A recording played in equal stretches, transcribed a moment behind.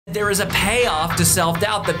There is a payoff to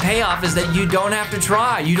self-doubt. The payoff is that you don't have to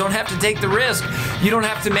try. You don't have to take the risk. You don't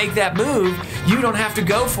have to make that move. You don't have to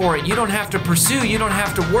go for it. You don't have to pursue. You don't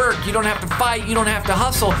have to work. You don't have to fight. You don't have to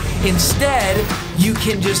hustle. Instead, you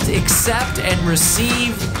can just accept and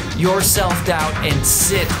receive your self-doubt and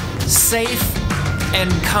sit safe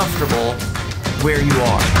and comfortable where you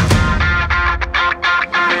are.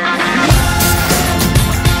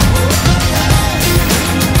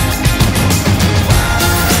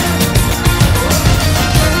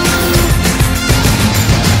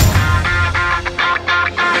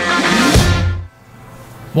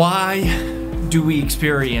 Why do we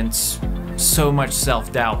experience so much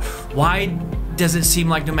self-doubt? Why does it seem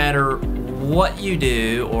like no matter what you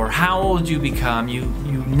do or how old you become, you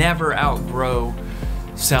never outgrow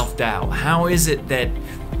self-doubt? How is it that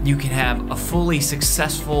you can have a fully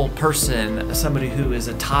successful person, somebody who is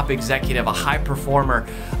a top executive, a high performer,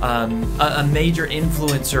 a major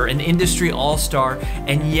influencer, an industry all-star,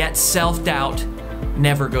 and yet self-doubt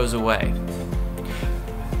never goes away?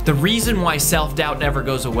 The reason why self-doubt never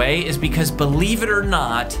goes away is because, believe it or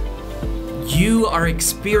not, you are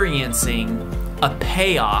experiencing a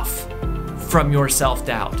payoff from your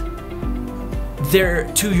self-doubt.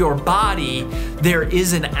 To your body, there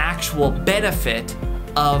is an actual benefit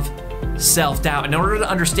of self-doubt. In order to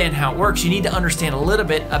understand how it works, you need to understand a little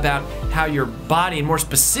bit about how your body, and more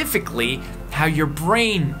specifically, how your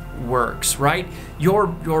brain works, right? Your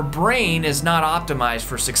brain is not optimized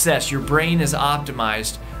for success. Your brain is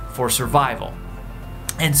optimized for survival.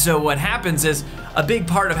 And so what happens is, a big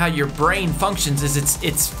part of how your brain functions is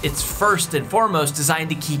it's first and foremost designed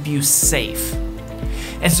to keep you safe.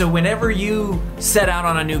 And so whenever you set out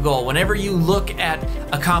on a new goal, whenever you look at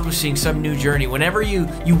accomplishing some new journey, whenever you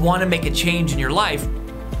want to make a change in your life,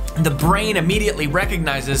 the brain immediately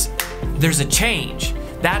recognizes there's a change.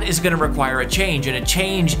 That is going to require a change, and a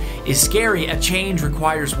change is scary. A change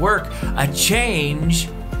requires work. A change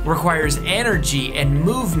requires energy and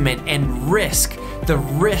movement and risk, the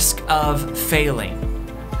risk of failing.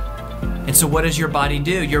 And so what does your body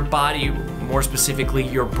do? Your body, more specifically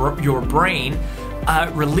your brain,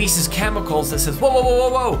 releases chemicals that says, whoa, whoa, whoa,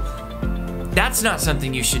 whoa, whoa. That's not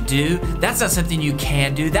something you should do. That's not something you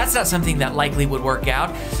can do. That's not something that likely would work out.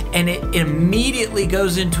 And it immediately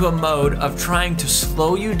goes into a mode of trying to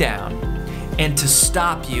slow you down and to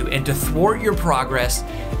stop you and to thwart your progress.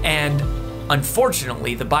 And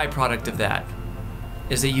unfortunately, the byproduct of that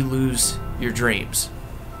is that you lose your dreams.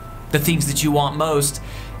 The things that you want most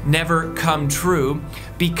never come true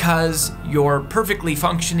because your perfectly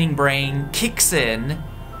functioning brain kicks in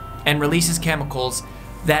and releases chemicals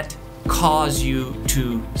that cause you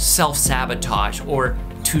to self-sabotage or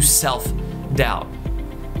to self-doubt.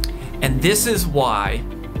 And this is why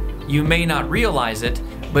you may not realize it,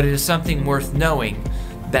 but it is something worth knowing,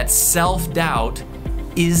 that self-doubt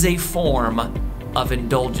is a form of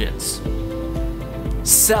indulgence.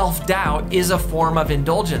 Self-doubt is a form of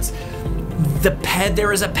indulgence.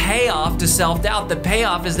 There is a payoff to self-doubt. The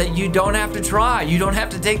payoff is that you don't have to try. You don't have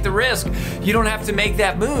to take the risk. You don't have to make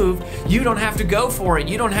that move. You don't have to go for it.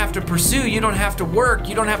 You don't have to pursue. You don't have to work.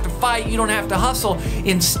 You don't have to fight. You don't have to hustle.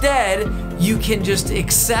 Instead, you can just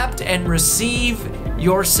accept and receive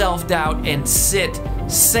your self-doubt and sit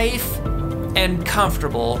safe and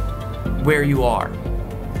comfortable where you are.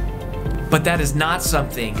 But that is not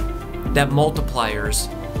something that multipliers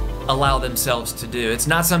allow themselves to do. It's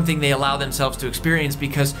not something they allow themselves to experience,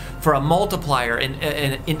 because for a multiplier,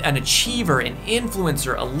 an achiever, an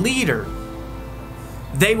influencer, a leader,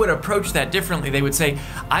 they would approach that differently. They would say,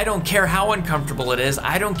 I don't care how uncomfortable it is.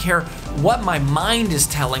 I don't care what my mind is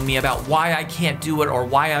telling me about why I can't do it or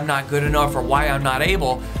why I'm not good enough or why I'm not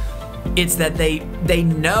able. It's that they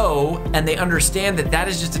know and they understand that that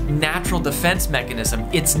is just a natural defense mechanism.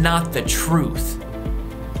 It's not the truth.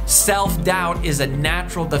 Self-doubt is a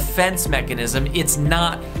natural defense mechanism. It's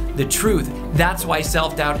not the truth. That's why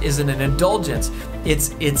self-doubt isn't an indulgence.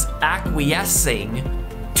 It's acquiescing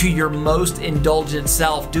to your most indulgent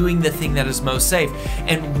self, doing the thing that is most safe.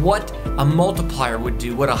 And what a multiplier would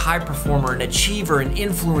do, what a high performer, an achiever, an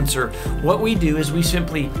influencer, what we do is we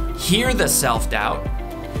simply hear the self-doubt,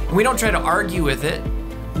 and we don't try to argue with it.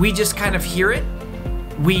 We just kind of hear it.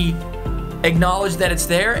 We acknowledge that it's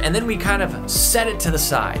there, and then we kind of set it to the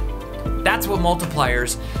side. That's what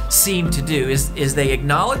multipliers seem to do, is they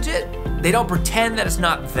acknowledge it. They don't pretend that it's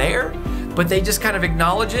not there, but they just kind of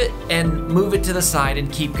acknowledge it and move it to the side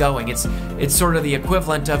and keep going. It's sort of the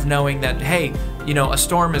equivalent of knowing that, hey, you know, a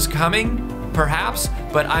storm is coming, perhaps,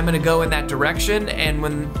 but I'm gonna go in that direction, and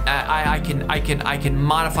when I can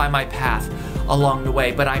modify my path. along the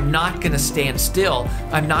way, but I'm not going to stand still.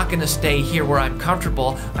 I'm not going to stay here where I'm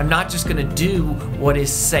comfortable. I'm not just going to do what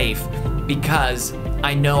is safe, because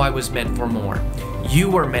I know I was meant for more. You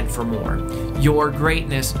were meant for more. Your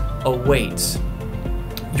greatness awaits.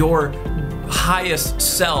 Your highest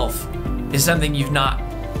self is something you've not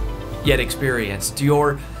yet experienced.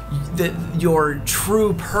 Your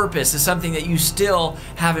true purpose is something that you still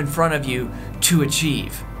have in front of you to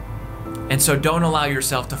achieve. And so don't allow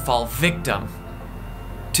yourself to fall victim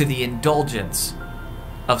to the indulgence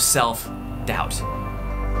of self-doubt.